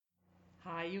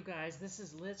Hi, you guys. This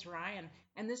is Liz Ryan,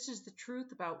 and this is the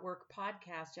Truth About Work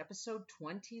podcast, episode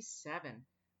 27.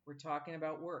 We're talking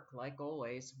about work, like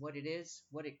always, what it is,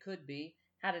 what it could be,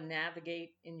 how to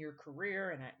navigate in your career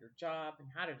and at your job, and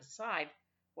how to decide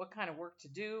what kind of work to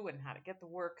do and how to get the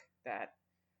work that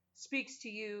speaks to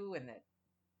you and that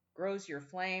grows your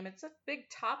flame. It's a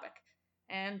big topic.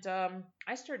 And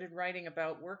I started writing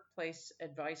about workplace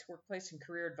advice, workplace and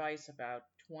career advice about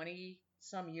 20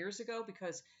 some years ago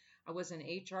because I was an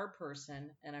HR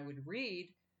person and I would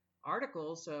read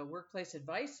articles, workplace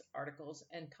advice articles,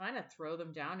 and kind of throw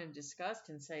them down in disgust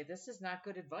and say, this is not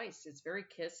good advice. It's very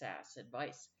kiss ass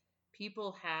advice.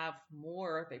 People have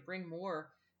more, they bring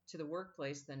more to the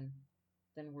workplace than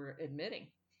we're admitting.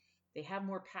 They have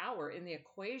more power in the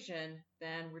equation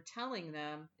than we're telling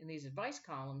them in these advice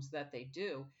columns that they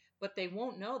do, but they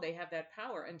won't know they have that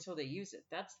power until they use it.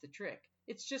 That's the trick.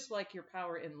 It's just like your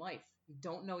power in life. You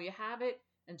don't know you have it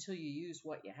until you use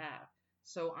what you have.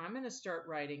 So I'm going to start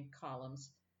writing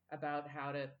columns about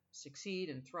how to succeed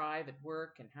and thrive at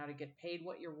work and how to get paid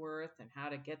what you're worth and how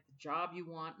to get the job you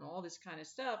want and all this kind of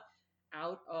stuff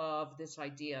out of this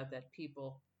idea that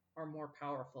people are more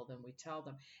powerful than we tell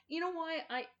them. You know why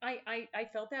I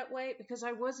felt that way? Because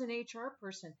I was an HR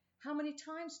person. How many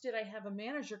times did I have a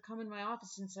manager come in my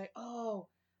office and say, oh,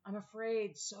 I'm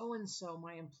afraid so and so,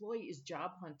 my employee is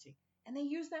job hunting. And they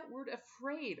use that word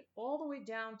afraid all the way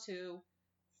down to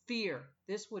fear.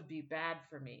 This would be bad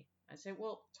for me. I say,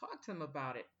 well, talk to them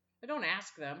about it. But don't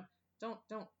ask them. Don't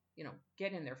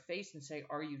get in their face and say,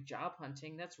 are you job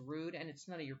hunting? That's rude and it's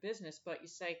none of your business. But you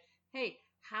say, hey,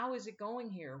 how is it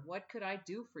going here? What could I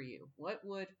do for you? What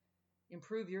would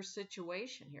improve your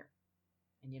situation here?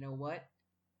 And you know what?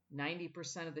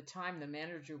 90% of the time, the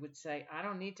manager would say, I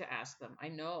don't need to ask them. I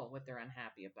know what they're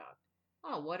unhappy about.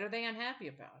 Oh, what are they unhappy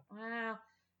about? Well,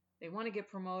 they want to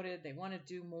get promoted. They want to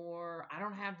do more. I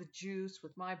don't have the juice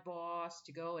with my boss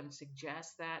to go and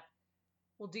suggest that.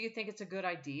 Well, do you think it's a good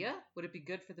idea? Would it be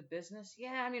good for the business?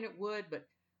 Yeah, I mean, it would, but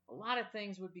a lot of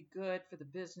things would be good for the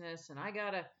business. And I got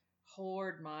to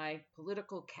hoard my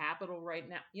political capital right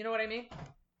now. You know what I mean?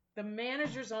 The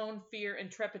manager's own fear and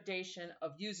trepidation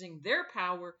of using their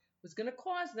power was going to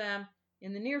cause them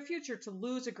in the near future to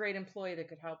lose a great employee that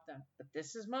could help them. But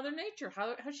this is Mother Nature,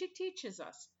 how she teaches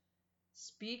us.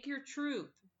 Speak your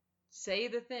truth. Say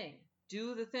the thing.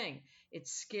 Do the thing.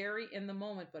 It's scary in the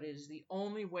moment, but it is the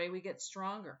only way we get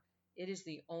stronger. It is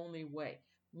the only way.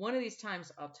 One of these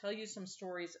times, I'll tell you some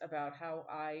stories about how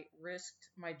I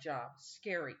risked my job.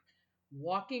 Scary.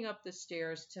 Walking up the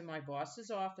stairs to my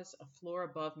boss's office, a floor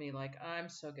above me, like I'm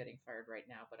so getting fired right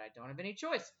now, but I don't have any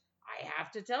choice. I have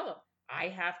to tell him. I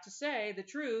have to say the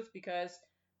truth because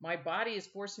my body is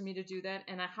forcing me to do that.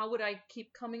 And how would I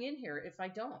keep coming in here if I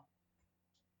don't?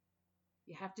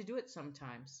 You have to do it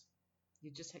sometimes. You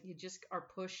just are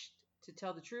pushed to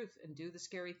tell the truth and do the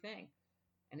scary thing,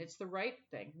 and it's the right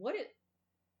thing. What's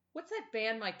that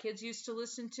band my kids used to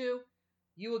listen to?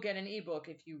 You will get an ebook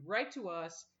if you write to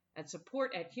us at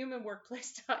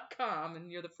support@humanworkplace.com, and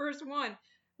you're the first one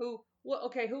who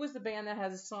was the band that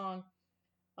has a song?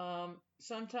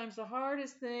 Sometimes the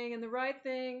hardest thing and the right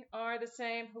thing are the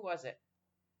same. Who was it?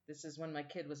 This is when my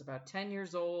kid was about 10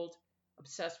 years old,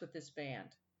 obsessed with this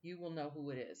band. You will know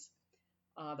who it is.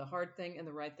 The hard thing and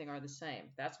the right thing are the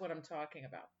same. That's what I'm talking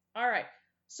about. All right.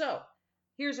 So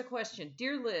here's a question.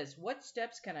 Dear Liz, what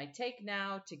steps can I take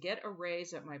now to get a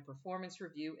raise at my performance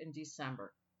review in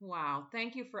December? Wow.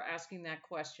 Thank you for asking that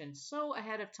question so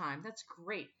ahead of time. That's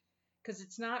great because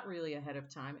it's not really ahead of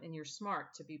time and you're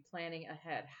smart to be planning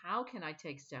ahead. How can I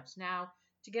take steps now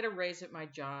to get a raise at my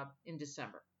job in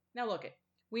December? Now look it.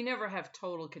 We never have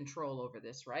total control over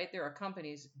this, right? There are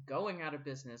companies going out of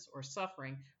business or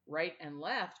suffering right and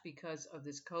left because of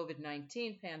this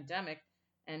COVID-19 pandemic,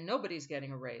 and nobody's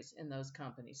getting a raise in those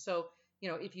companies. So,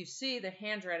 if you see the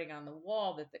handwriting on the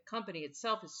wall that the company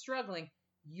itself is struggling,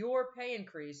 your pay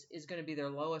increase is going to be their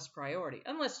lowest priority,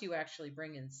 unless you actually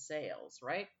bring in sales,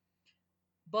 right?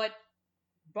 But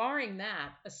barring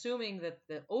that, assuming that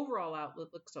the overall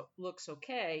outlook looks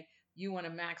okay, you want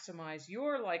to maximize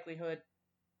your likelihood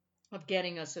of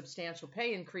getting a substantial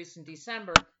pay increase in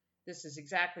December, this is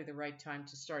exactly the right time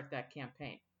to start that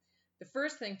campaign. The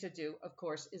first thing to do, of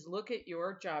course, is look at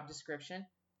your job description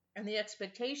and the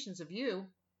expectations of you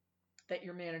that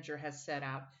your manager has set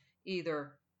out,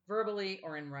 either verbally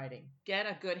or in writing. Get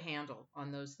a good handle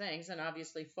on those things and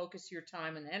obviously focus your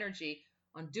time and energy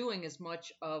on doing as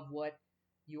much of what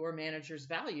your managers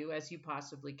value as you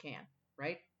possibly can,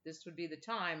 right? This would be the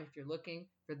time if you're looking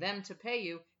for them to pay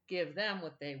you, give them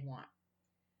what they want.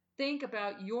 Think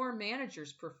about your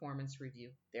manager's performance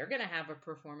review. They're going to have a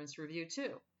performance review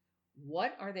too.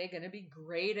 What are they going to be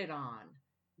graded on?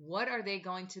 What are they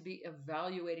going to be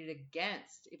evaluated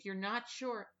against? If you're not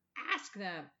sure, ask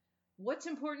them. What's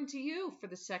important to you for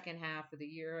the second half of the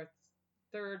year,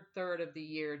 third of the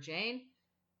year, Jane?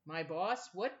 My boss,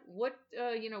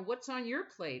 what's on your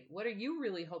plate? What are you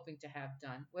really hoping to have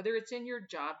done? Whether it's in your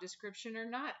job description or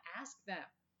not, ask them.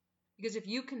 Because if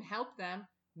you can help them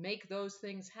make those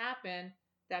things happen,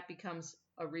 that becomes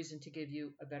a reason to give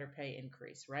you a better pay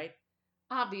increase, right?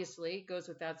 Obviously, it goes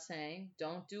without saying,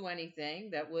 don't do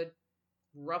anything that would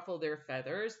ruffle their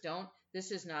feathers. This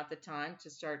is not the time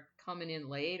to start coming in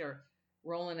late or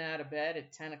rolling out of bed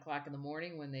at 10 o'clock in the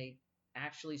morning when they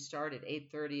actually start at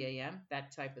 8:30 a.m.,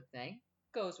 that type of thing.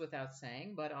 Goes without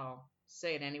saying, but I'll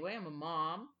say it anyway. I'm a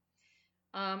mom.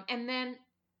 And then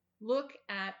look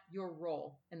at your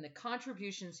role and the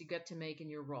contributions you get to make in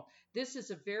your role. This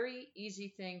is a very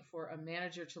easy thing for a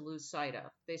manager to lose sight of.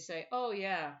 They say, oh,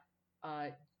 yeah,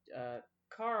 uh,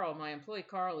 Carl, my employee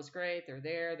Carl is great. They're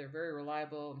there. They're very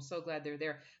reliable. I'm so glad they're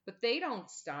there. But they don't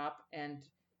stop and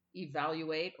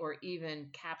evaluate or even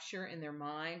capture in their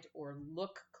mind or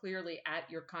look clearly at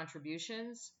your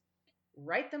contributions.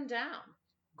 Write them down.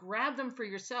 Grab them for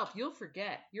yourself. You'll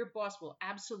forget. Your boss will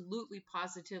absolutely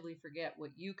positively forget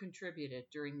what you contributed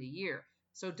during the year.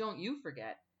 So don't you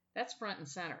forget. That's front and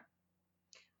center.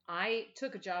 I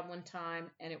took a job one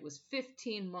time and it was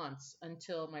 15 months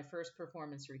until my first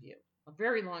performance review. A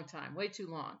very long time, way too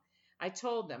long. I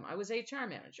told them I was HR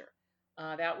manager.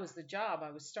 That was the job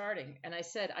I was starting. And I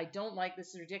said, I don't like this,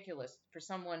 is ridiculous for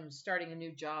someone who's starting a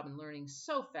new job and learning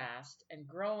so fast and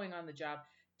growing on the job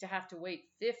to have to wait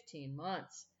 15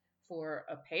 months for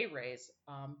a pay raise.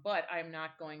 But I'm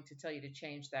not going to tell you to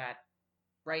change that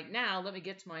right now. Let me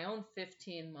get to my own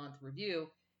 15-month review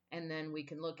and then we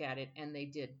can look at it. And they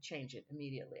did change it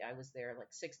immediately. I was there like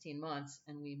 16 months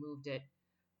and we moved it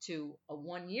to a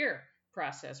 1-year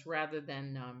process rather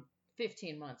than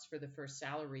 15 months for the first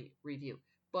salary review.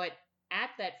 But at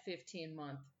that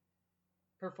 15-month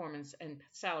performance and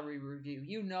salary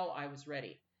review, I was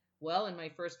ready. Well, in my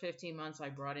first 15 months, I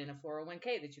brought in a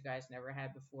 401k that you guys never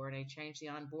had before, and I changed the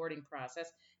onboarding process,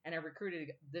 and I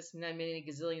recruited this many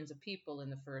gazillions of people in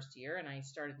the first year, and I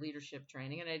started leadership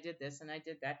training, and I did this, and I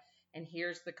did that, and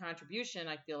here's the contribution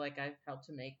I feel like I've helped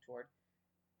to make toward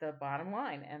the bottom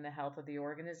line and the health of the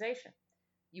organization.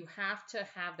 You have to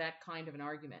have that kind of an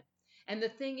argument. And the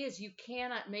thing is, you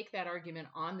cannot make that argument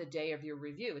on the day of your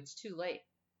review. It's too late.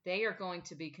 They are going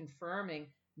to be confirming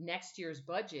next year's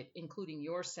budget, including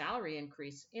your salary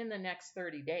increase, in the next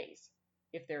 30 days.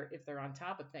 If they're on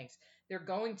top of things, they're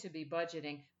going to be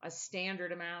budgeting a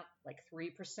standard amount, like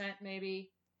 3%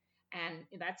 maybe, and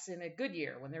that's in a good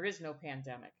year when there is no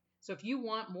pandemic. So if you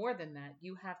want more than that,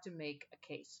 you have to make a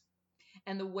case.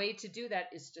 And the way to do that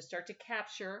is to start to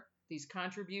capture these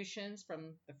contributions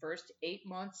from the first 8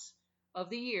 months of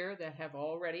the year that have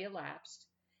already elapsed.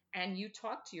 And you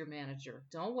talk to your manager.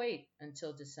 Don't wait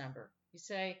until December. You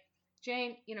say,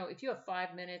 Jane, if you have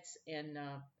 5 minutes in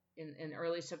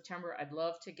early September, I'd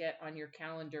love to get on your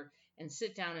calendar and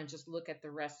sit down and just look at the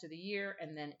rest of the year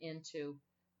and then into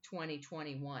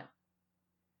 2021.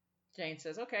 Jane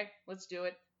says, okay, let's do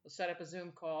it. We'll set up a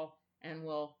Zoom call and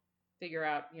we'll figure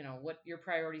out, what your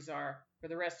priorities are for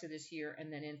the rest of this year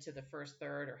and then into the first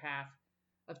third or half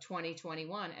of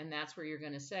 2021. And that's where you're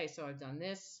going to say, so I've done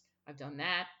this, I've done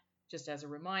that. Just as a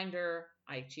reminder,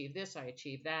 I achieved this, I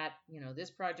achieved that. This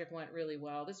project went really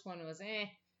well. This one was, there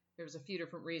was a few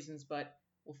different reasons, but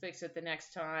we'll fix it the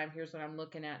next time. Here's what I'm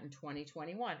looking at in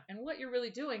 2021. And what you're really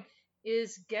doing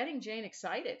is getting Jane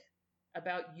excited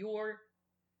about your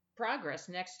progress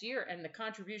next year and the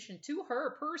contribution to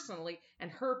her personally and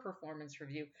her performance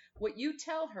review. What you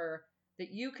tell her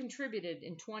that you contributed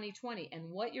in 2020 and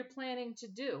what you're planning to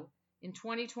do in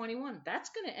 2021,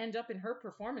 that's going to end up in her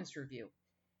performance review.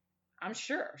 I'm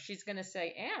sure she's going to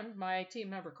say, and my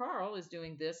team member Carl is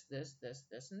doing this, this,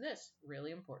 and this. Really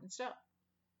important stuff.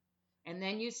 And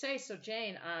then you say, so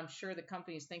Jane, I'm sure the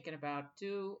company's thinking about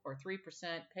 2 or 3%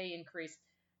 pay increase.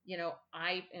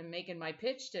 I am making my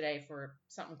pitch today for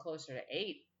something closer to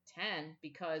 8, 10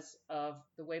 because of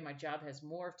the way my job has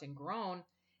morphed and grown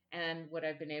and what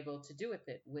I've been able to do with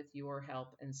it with your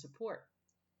help and support.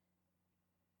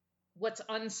 What's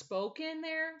unspoken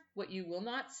there, what you will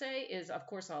not say is, of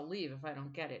course, I'll leave if I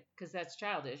don't get it, because that's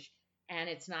childish and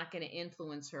it's not going to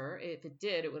influence her. If it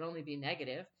did, it would only be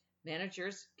negative.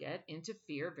 Managers get into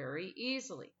fear very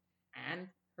easily. And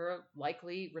her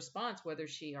likely response, whether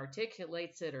she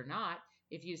articulates it or not,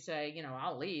 if you say,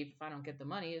 I'll leave if I don't get the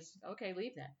money, is, okay,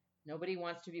 leave then. Nobody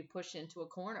wants to be pushed into a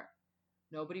corner.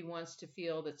 Nobody wants to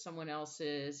feel that someone else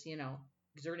is,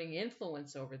 exerting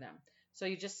influence over them. So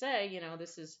you just say,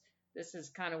 this is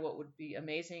kind of what would be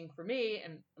amazing for me,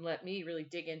 and let me really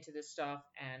dig into this stuff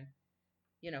and,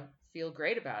 feel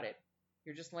great about it.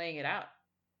 You're just laying it out.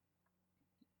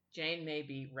 Jane may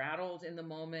be rattled in the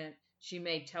moment. She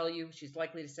may tell you, she's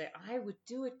likely to say, I would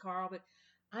do it, Carl, but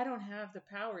I don't have the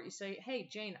power. You say, hey,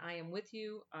 Jane, I am with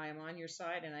you. I am on your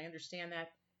side, and I understand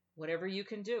that whatever you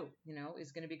can do,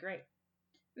 is going to be great.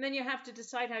 And then you have to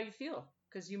decide how you feel,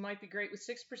 because you might be great with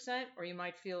 6%, or you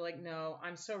might feel like, no,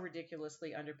 I'm so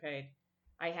ridiculously underpaid.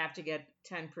 I have to get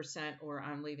 10% or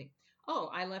I'm leaving. Oh,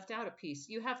 I left out a piece.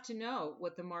 You have to know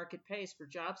what the market pays for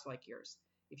jobs like yours.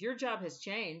 If your job has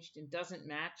changed and doesn't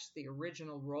match the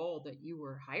original role that you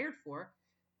were hired for,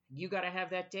 you got to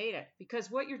have that data,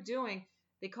 because what you're doing,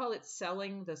 they call it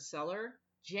selling the seller.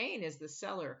 Jane is the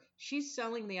seller. She's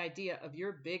selling the idea of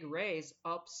your big raise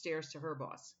upstairs to her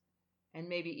boss, and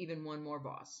maybe even one more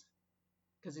boss,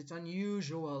 because it's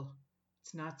unusual.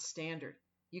 It's not standard.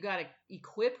 You got to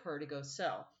equip her to go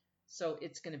sell. So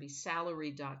it's going to be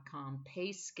salary.com,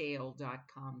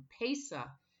 payscale.com, Paysa,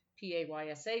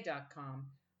 Paysa.com.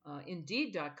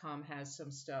 Indeed.com has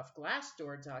some stuff,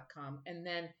 Glassdoor.com, and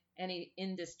then any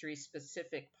industry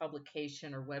specific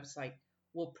publication or website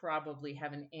will probably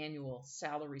have an annual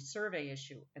salary survey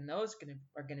issue, and those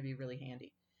are going to be really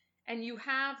handy. And you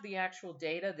have the actual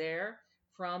data there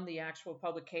from the actual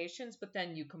publications, but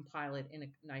then you compile it in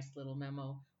a nice little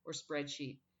memo or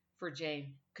spreadsheet for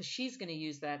Jane, because she's going to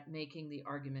use that making the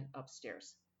argument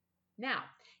upstairs. Now,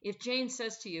 if Jane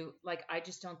says to you, like, I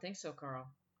just don't think so, Carl,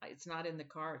 it's not in the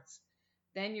cards,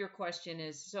 then your question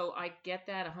is, so I get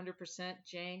that 100%,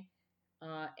 Jane.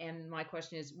 And my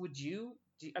question is,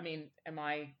 am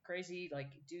I crazy?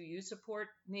 Like, do you support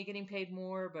me getting paid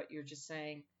more, but you're just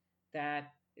saying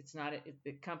that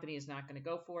the company is not going to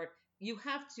go for it? You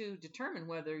have to determine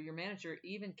whether your manager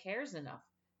even cares enough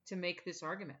to make this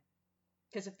argument.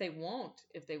 Because if they won't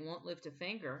lift a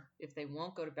finger, if they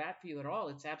won't go to bat for you at all,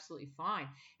 it's absolutely fine.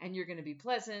 And you're going to be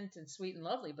pleasant and sweet and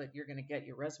lovely, but you're going to get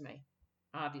your resume,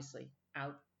 obviously,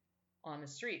 out on the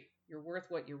street. You're worth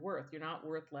what you're worth. You're not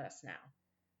worth less now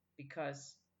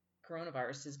because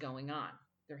coronavirus is going on.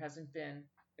 There have been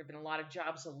a lot of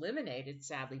jobs eliminated,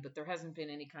 sadly, but there hasn't been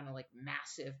any kind of like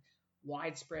massive,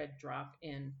 widespread drop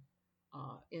in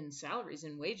salaries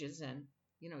and wages. And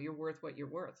you're worth what you're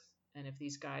worth. And if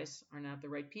these guys are not the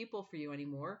right people for you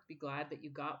anymore, be glad that you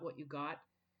got what you got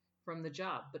from the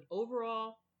job. But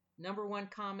overall, number one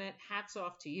comment, hats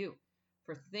off to you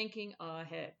for thinking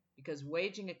ahead, because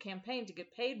waging a campaign to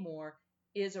get paid more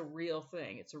is a real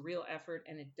thing. It's a real effort,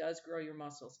 and it does grow your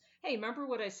muscles. Hey, remember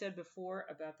what I said before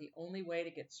about the only way to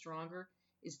get stronger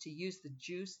is to use the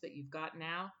juice that you've got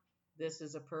now? This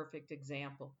is a perfect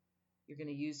example. You're going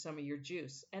to use some of your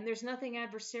juice, and there's nothing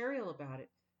adversarial about it.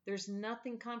 There's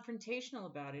nothing confrontational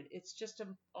about it. It's just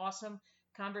an awesome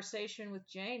conversation with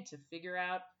Jane to figure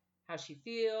out how she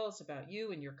feels about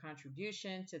you and your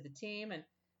contribution to the team. And,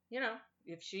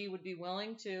 if she would be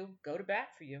willing to go to bat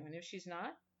for you. And if she's not,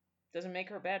 it doesn't make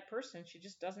her a bad person. She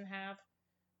doesn't have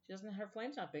her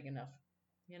flame's not big enough,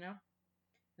 And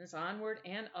it's onward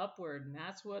and upward. And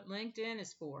that's what LinkedIn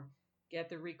is for. Get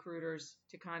the recruiters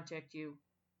to contact you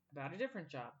about a different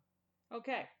job.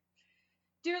 Okay.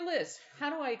 Dear Liz, how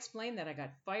do I explain that I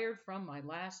got fired from my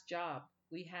last job?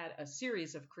 We had a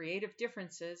series of creative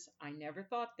differences. I never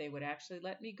thought they would actually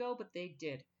let me go, but they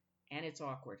did. And it's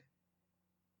awkward.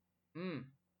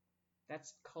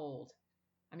 That's cold.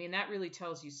 I mean, that really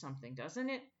tells you something, doesn't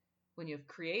it? When you have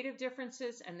creative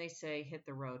differences and they say hit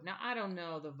the road. Now, I don't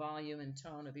know the volume and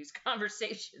tone of these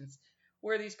conversations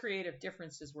where these creative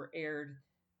differences were aired,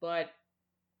 but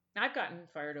I've gotten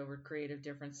fired over creative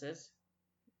differences.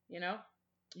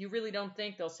 You really don't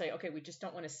think they'll say, okay, we just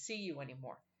don't want to see you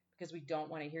anymore because we don't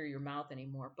want to hear your mouth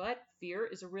anymore. But fear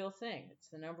is a real thing. It's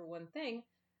the number one thing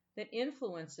that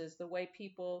influences the way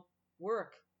people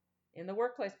work in the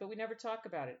workplace, but we never talk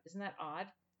about it. Isn't that odd?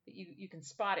 That you can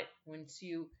spot it once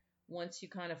you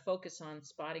kind of focus on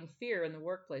spotting fear in the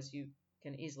workplace, you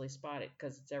can easily spot it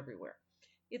because it's everywhere.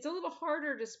 It's a little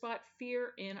harder to spot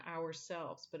fear in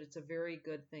ourselves, but it's a very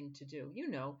good thing to do.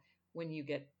 When you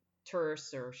get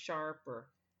terse or sharp or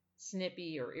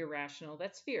snippy or irrational,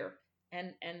 that's fear.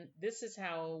 And this is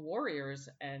how warriors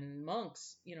and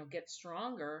monks, get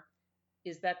stronger,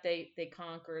 is that they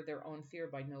conquer their own fear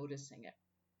by noticing it.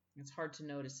 It's hard to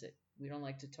notice it. We don't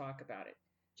like to talk about it.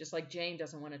 Just like Jane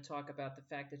doesn't want to talk about the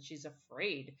fact that she's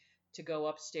afraid to go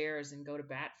upstairs and go to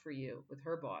bat for you with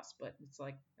her boss. But it's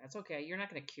like, that's okay. You're not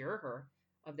going to cure her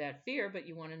of that fear, but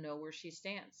you want to know where she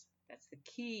stands. That's the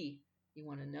key. You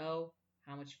want to know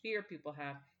how much fear people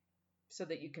have so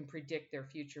that you can predict their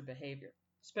future behavior,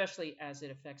 especially as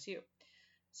it affects you.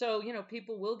 So,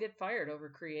 people will get fired over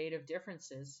creative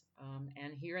differences.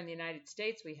 And here in the United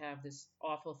States, we have this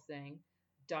awful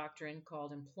doctrine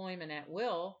called employment at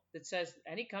will that says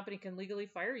any company can legally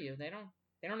fire you. They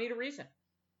don't need a reason.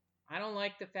 I don't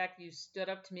like the fact you stood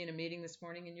up to me in a meeting this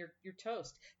morning and you're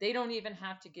toast. They don't even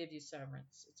have to give you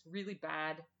severance. It's really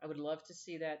bad. I would love to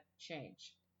see that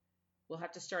change. We'll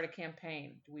have to start a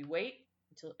campaign. Do we wait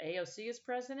until AOC is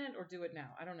president or do it now?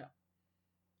 I don't know.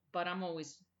 But I'm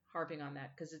always harping on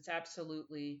that because it's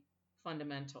absolutely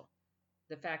fundamental.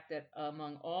 The fact that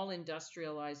among all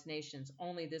industrialized nations,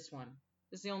 only this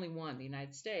is the only one, the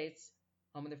United States,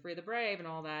 home of the free, the brave, and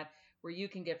all that, where you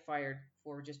can get fired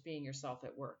for just being yourself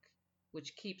at work,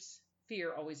 which keeps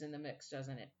fear always in the mix,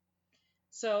 doesn't it?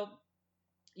 So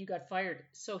you got fired.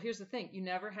 So here's the thing. You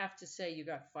never have to say you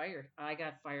got fired. I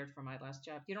got fired from my last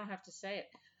job. You don't have to say it.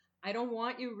 I don't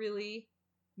want you really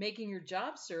making your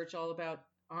job search all about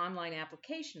online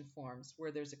application forms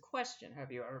where there's a question.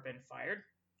 Have you ever been fired?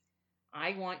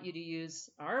 I want you to use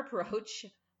our approach,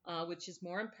 which is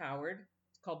more empowered.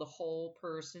 It's called the whole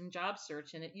person job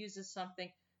search, and it uses something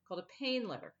called a pain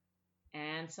letter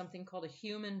and something called a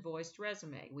human voiced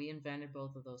resume. We invented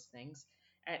both of those things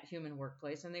at Human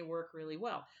Workplace, and they work really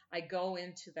well. I go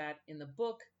into that in the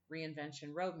book,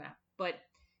 Reinvention Roadmap, but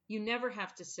you never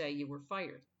have to say you were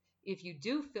fired. If you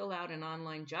do fill out an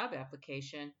online job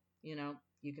application,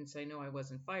 you can say, no, I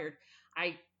wasn't fired.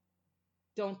 I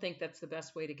don't think that's the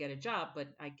best way to get a job, but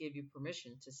I give you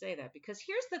permission to say that because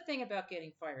here's the thing about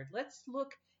getting fired. Let's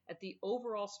look at the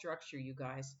overall structure, you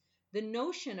guys. The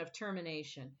notion of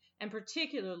termination, and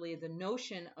particularly the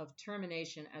notion of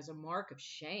termination as a mark of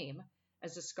shame,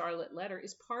 as a scarlet letter,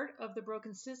 is part of the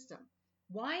broken system.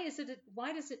 Why does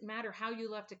it matter how you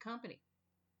left a company,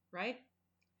 right?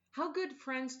 How good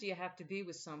friends do you have to be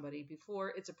with somebody before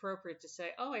it's appropriate to say,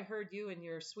 oh, I heard you and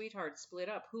your sweetheart split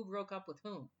up. Who broke up with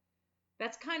whom?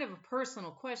 That's kind of a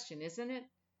personal question, isn't it?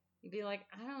 You'd be like,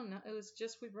 I don't know. It was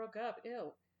just we broke up.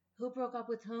 Ew. Who broke up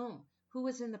with whom? Who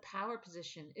was in the power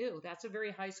position? Ew. That's a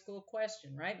very high school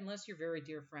question, right? Unless you're very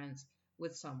dear friends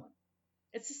with someone.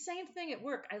 It's the same thing at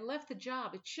work. I left the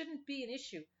job. It shouldn't be an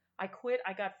issue. I quit.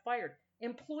 I got fired.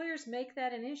 Employers make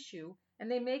that an issue,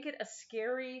 and they make it a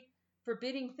scary,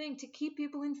 forbidding thing to keep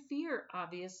people in fear,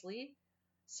 obviously.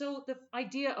 So the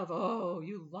idea of, oh,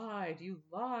 you lied, you're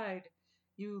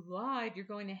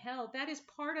going to hell, that is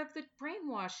part of the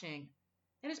brainwashing.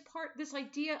 That is this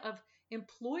idea of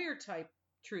employer type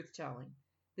truth telling,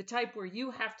 the type where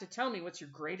you have to tell me what's your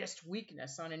greatest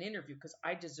weakness on an interview because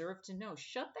I deserve to know.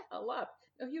 Shut the hell up.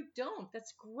 No, you don't.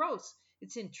 That's gross.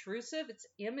 It's intrusive. It's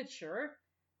immature,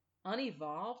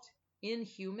 unevolved,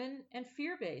 inhuman, and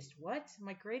fear-based. What?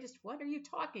 My greatest? What are you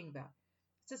talking about?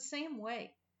 It's the same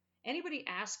way. Anybody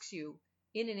asks you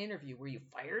in an interview, were you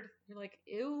fired? You're like,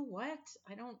 ew, what?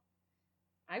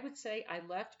 I would say I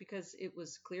left because it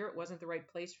was clear it wasn't the right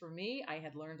place for me. I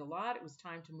had learned a lot. It was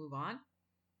time to move on.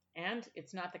 And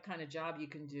it's not the kind of job you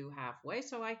can do halfway.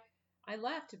 So I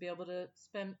left to be able to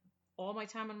spend all my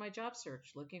time on my job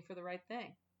search looking for the right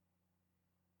thing.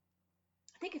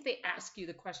 I think if they ask you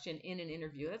the question in an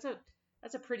interview,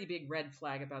 that's a pretty big red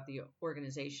flag about the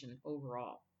organization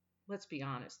overall. Let's be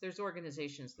honest. There's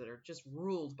organizations that are just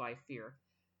ruled by fear.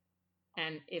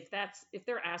 And if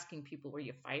they're asking people, were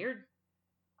you fired?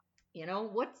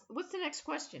 What's the next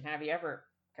question? Have you ever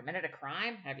committed a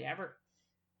crime? Have you ever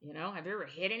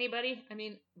hit anybody? I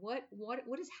mean, what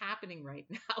is happening right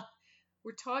now?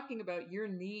 We're talking about your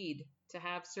need to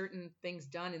have certain things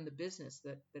done in the business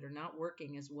that are not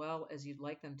working as well as you'd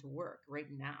like them to work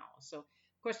right now. So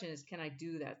the question is, can I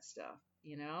do that stuff?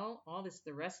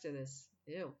 The rest of this,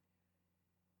 ew,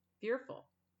 fearful.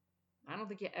 I don't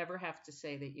think you ever have to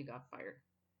say that you got fired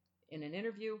in an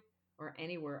interview or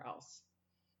anywhere else.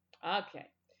 Okay.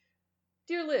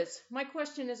 Dear Liz, my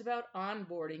question is about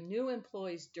onboarding new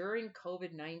employees during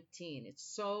COVID-19.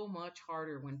 It's so much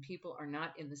harder when people are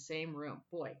not in the same room.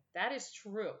 Boy, that is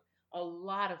true. A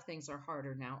lot of things are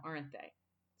harder now, aren't they?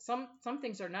 Some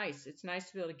things are nice. It's nice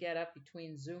to be able to get up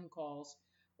between Zoom calls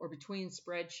or between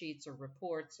spreadsheets or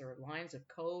reports or lines of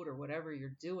code or whatever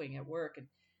you're doing at work and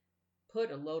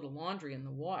put a load of laundry in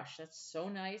the wash. That's so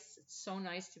nice. It's so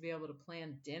nice to be able to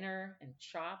plan dinner and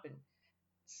chop and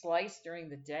slice during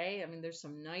the day. I mean, there's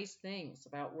some nice things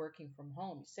about working from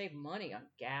home. You save money on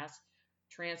gas,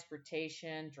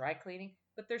 transportation, dry cleaning,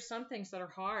 but there's some things that are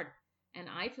hard. And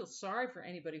I feel sorry for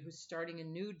anybody who's starting a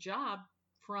new job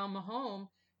from home,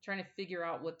 trying to figure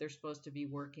out what they're supposed to be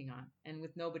working on and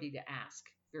with nobody to ask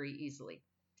very easily.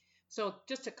 So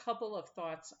just a couple of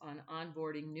thoughts on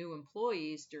onboarding new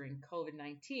employees during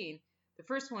COVID-19. The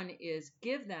first one is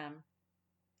give them,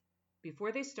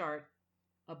 before they start,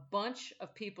 a bunch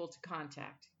of people to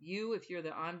contact. You, if you're the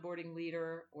onboarding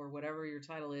leader or whatever your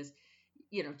title is,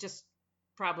 just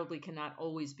probably cannot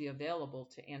always be available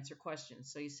to answer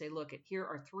questions. So you say, look, here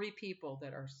are 3 people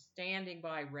that are standing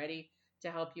by ready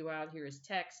to help you out. Here is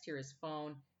text, here is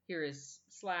phone, here is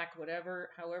Slack, whatever,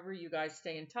 however you guys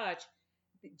stay in touch.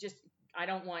 Just, I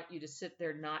don't want you to sit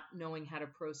there not knowing how to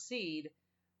proceed.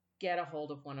 Get a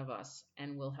hold of one of us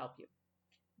and we'll help you.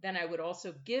 Then I would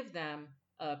also give them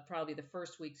probably the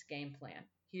first week's game plan.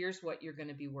 Here's what you're going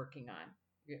to be working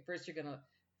on. First, you're going to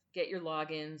get your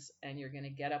logins and you're going to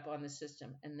get up on the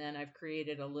system. And then I've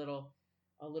created a little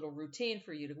routine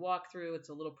for you to walk through. It's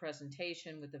a little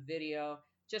presentation with a video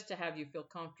just to have you feel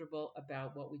comfortable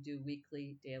about what we do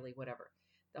weekly, daily, whatever.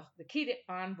 The key to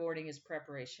onboarding is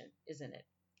preparation, isn't it?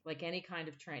 Like any kind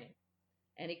of training,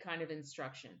 any kind of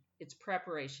instruction, it's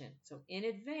preparation. So in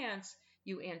advance,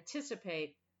 you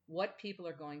anticipate what people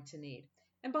are going to need.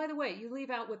 And by the way, you leave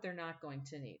out what they're not going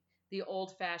to need. The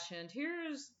old-fashioned,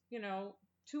 here's,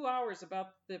 2 hours about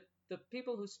the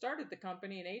people who started the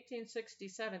company in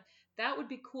 1867. That would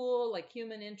be cool, like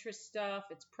human interest stuff.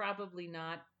 It's probably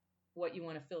not what you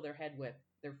want to fill their head with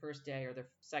their first day or their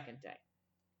second day.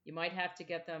 You might have to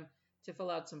get them to fill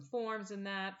out some forms and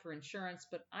that for insurance,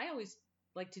 but I always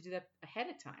like to do that ahead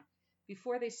of time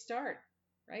before they start,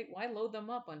 right? Why load them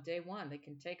up on day one? They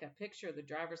can take a picture of the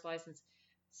driver's license,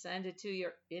 send it to you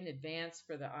in advance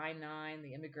for the I-9,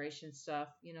 the immigration stuff.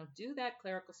 Do that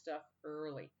clerical stuff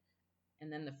early.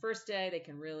 And then the first day they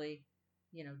can really,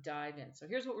 dive in. So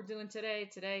here's what we're doing today.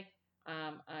 Today,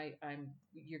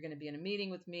 you're going to be in a meeting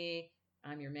with me.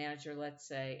 I'm your manager, let's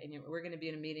say, and we're going to be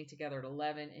in a meeting together at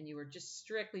 11, and you are just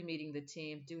strictly meeting the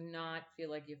team. Do not feel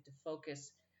like you have to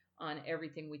focus on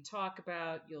everything we talk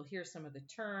about. You'll hear some of the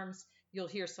terms. You'll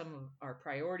hear some of our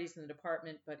priorities in the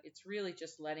department, but it's really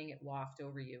just letting it waft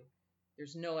over you.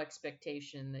 There's no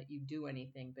expectation that you do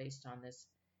anything based on this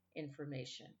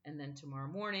information. And then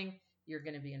tomorrow morning, you're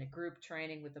going to be in a group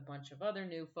training with a bunch of other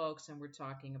new folks, and we're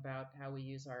talking about how we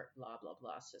use our blah, blah,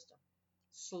 blah system.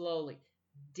 Slowly.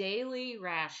 Daily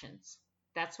rations.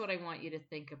 That's what I want you to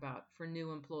think about for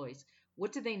new employees.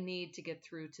 What do they need to get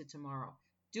through to tomorrow?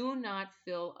 Do not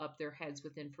fill up their heads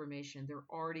with information. They're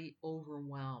already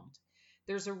overwhelmed.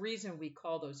 There's a reason we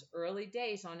call those early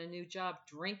days on a new job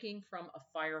drinking from a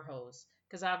fire hose,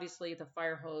 because obviously the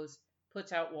fire hose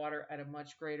puts out water at a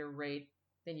much greater rate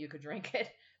than you could drink it.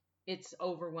 It's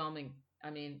overwhelming. I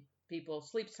mean, people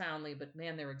sleep soundly, but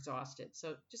man, they're exhausted.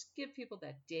 So just give people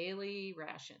that daily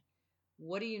ration.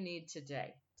 What do you need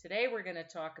today? Today, we're going to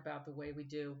talk about the way we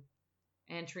do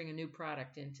entering a new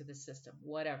product into the system,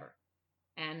 whatever.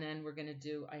 And then we're going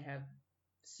to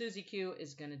Susie Q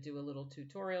is going to do a little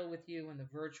tutorial with you on the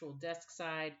virtual desk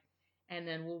side. And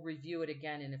then we'll review it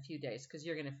again in a few days because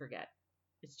you're going to forget.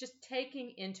 It's just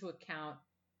taking into account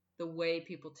the way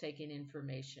people take in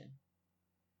information.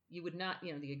 You would not,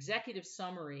 the executive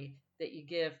summary that you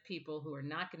give people who are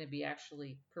not going to be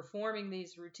actually performing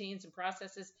these routines and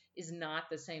processes is not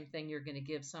the same thing you're going to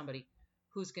give somebody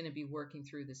who's going to be working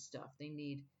through this stuff. They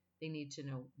need to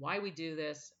know why we do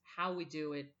this, how we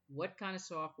do it, what kind of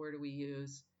software do we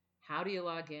use, how do you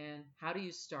log in, how do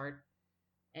you start,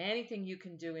 anything you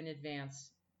can do in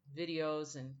advance,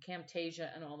 videos and Camtasia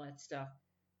and all that stuff,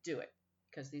 do it.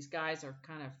 Because these guys are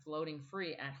kind of floating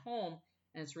free at home,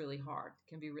 and it's really hard. It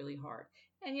can be really hard.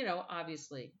 And,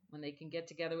 obviously, when they can get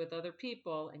together with other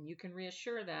people and you can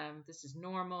reassure them this is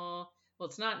normal. Well,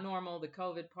 it's not normal, the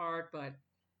COVID part, but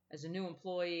as a new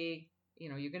employee,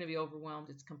 you're going to be overwhelmed.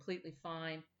 It's completely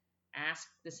fine. Ask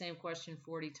the same question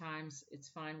 40 times. It's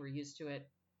fine. We're used to it.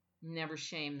 Never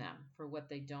shame them for what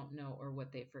they don't know or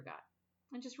what they forgot.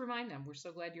 And just remind them, we're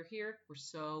so glad you're here. We're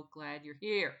so glad you're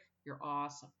here. You're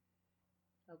awesome.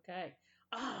 Okay.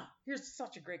 Here's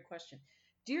such a great question.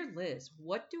 Dear Liz,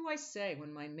 what do I say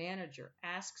when my manager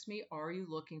asks me, are you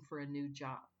looking for a new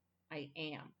job? I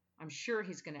am. I'm sure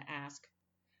he's going to ask.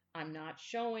 I'm not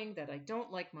showing that I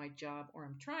don't like my job, or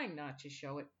I'm trying not to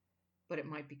show it, but it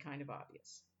might be kind of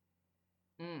obvious.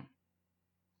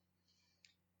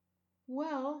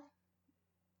 Well,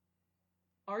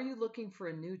 are you looking for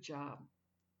a new job?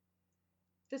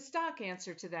 The stock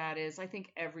answer to that is I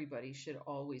think everybody should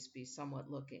always be somewhat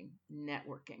looking,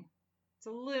 networking. It's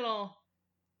a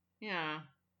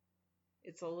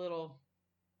little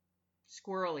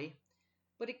squirrely,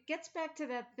 but it gets back to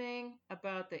that thing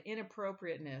about the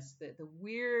inappropriateness, the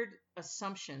weird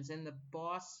assumptions in the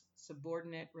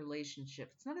boss-subordinate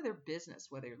relationship. It's none of their business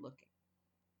whether you're looking.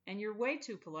 And you're way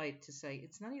too polite to say,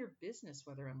 it's none of your business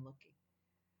whether I'm looking.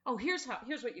 Oh, here's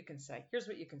what you can say.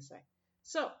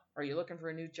 So, are you looking for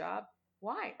a new job?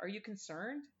 Why? Are you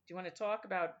concerned? Do you want to talk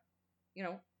about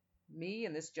me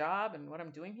and this job and what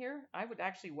I'm doing here, I would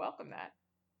actually welcome that.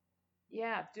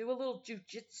 Yeah, do a little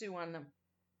jujitsu on them.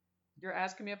 You're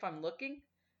asking me if I'm looking?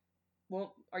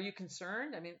 Well, are you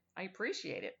concerned? I mean, I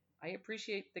appreciate it. I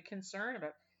appreciate the concern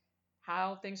about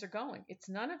how things are going. It's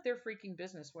none of their freaking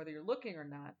business whether you're looking or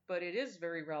not, but it is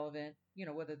very relevant,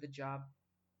 whether the job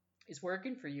is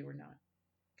working for you or not.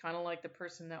 Kind of like the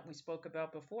person that we spoke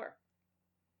about before,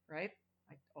 right?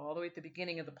 Like all the way at the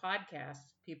beginning of the podcast,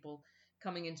 people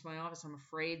coming into my office, I'm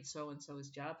afraid so and so is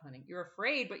job hunting. You're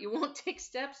afraid, but you won't take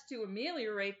steps to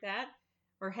ameliorate that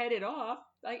or head it off.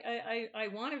 I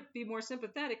want to be more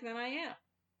sympathetic than I am.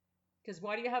 Because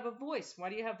why do you have a voice? Why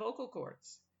do you have vocal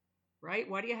cords? Right?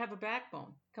 Why do you have a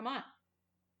backbone? Come on.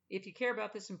 If you care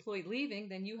about this employee leaving,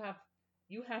 then you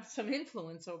have some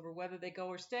influence over whether they go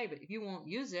or stay. But if you won't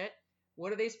use it,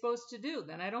 what are they supposed to do?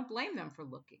 Then I don't blame them for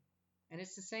looking. And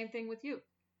it's the same thing with you.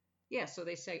 Yeah, so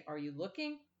they say, are you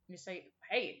looking? You say,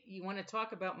 hey, you want to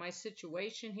talk about my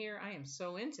situation here? I am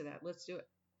so into that. Let's do it.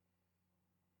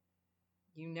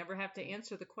 You never have to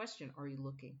answer the question, are you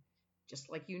looking? Just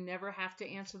like you never have to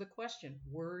answer the question,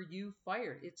 were you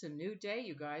fired? It's a new day,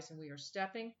 you guys, and we are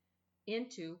stepping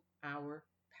into our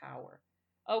power.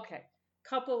 Okay,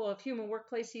 couple of human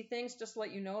workplacey things just to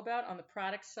let you know about. On the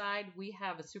product side, we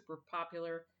have a super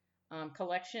popular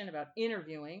collection about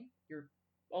interviewing, your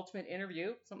ultimate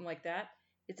interview, something like that.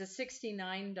 It's a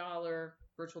 $69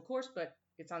 virtual course, but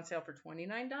it's on sale for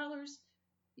 $29.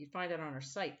 You find it on our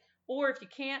site. Or if you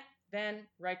can't, then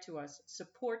write to us,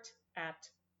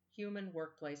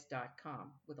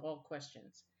 support@humanworkplace.com with all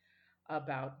questions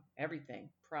about everything,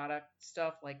 product,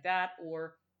 stuff like that,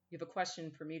 or you have a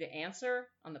question for me to answer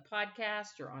on the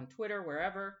podcast or on Twitter,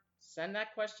 wherever, send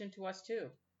that question to us too,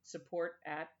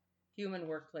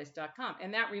 support@humanworkplace.com.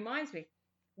 And that reminds me,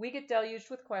 we get deluged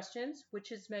with questions,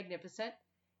 which is magnificent.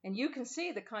 And you can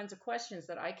see the kinds of questions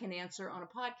that I can answer on a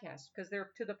podcast because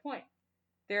they're to the point.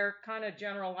 They're kind of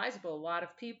generalizable. A lot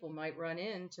of people might run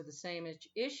into the same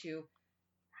issue.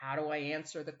 How do I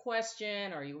answer the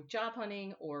question? Are you job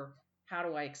hunting? Or how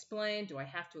do I explain? Do I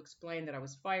have to explain that I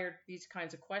was fired? These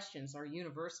kinds of questions are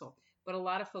universal. But a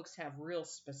lot of folks have real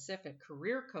specific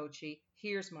career coaching.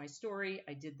 Here's my story.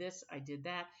 I did this. I did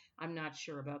that. I'm not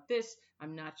sure about this.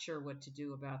 I'm not sure what to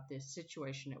do about this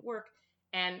situation at work.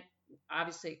 And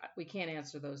obviously, we can't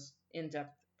answer those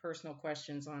in-depth personal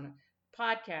questions on a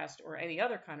podcast or any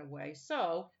other kind of way.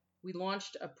 So we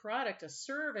launched a product, a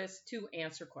service to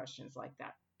answer questions like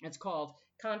that. It's called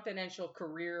Confidential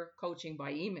Career Coaching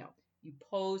by Email. You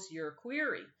pose your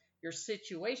query, your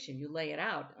situation, you lay it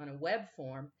out on a web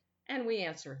form, and we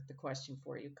answer the question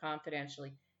for you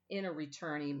confidentially in a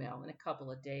return email in a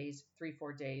couple of days,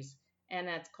 3-4 days, and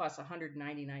that costs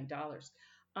 $199.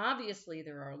 Obviously,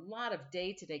 there are a lot of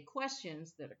day-to-day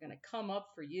questions that are going to come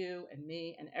up for you and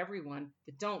me and everyone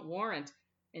that don't warrant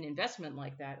an investment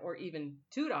like that, or even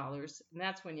 $2. And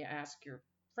that's when you ask your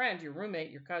friend, your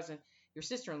roommate, your cousin, your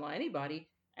sister-in-law, anybody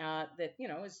that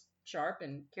is sharp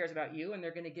and cares about you, and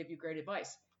they're going to give you great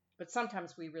advice. But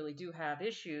sometimes we really do have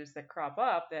issues that crop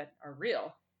up that are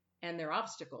real, and they're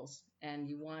obstacles, and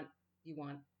you want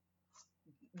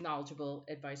knowledgeable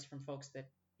advice from folks that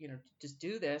just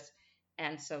do this.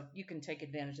 And so you can take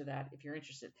advantage of that if you're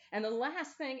interested. And the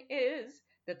last thing is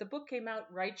that the book came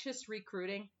out, Righteous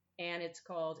Recruiting, and it's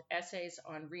called Essays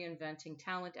on Reinventing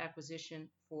Talent Acquisition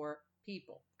for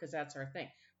People, because that's our thing,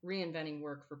 reinventing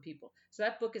work for people. So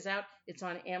that book is out. It's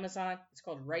on Amazon. It's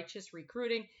called Righteous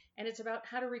Recruiting, and it's about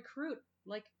how to recruit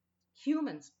like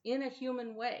humans in a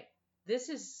human way. This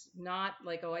is not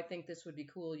like, oh, I think this would be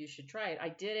cool, you should try it. I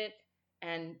did it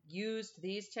and used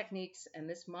these techniques and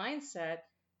this mindset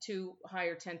to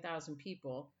hire 10,000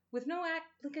 people with no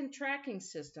applicant tracking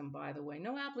system, by the way.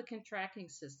 No applicant tracking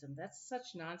system. That's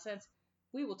such nonsense.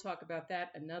 We will talk about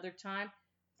that another time.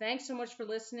 Thanks so much for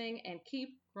listening, and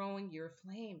keep growing your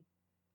flame.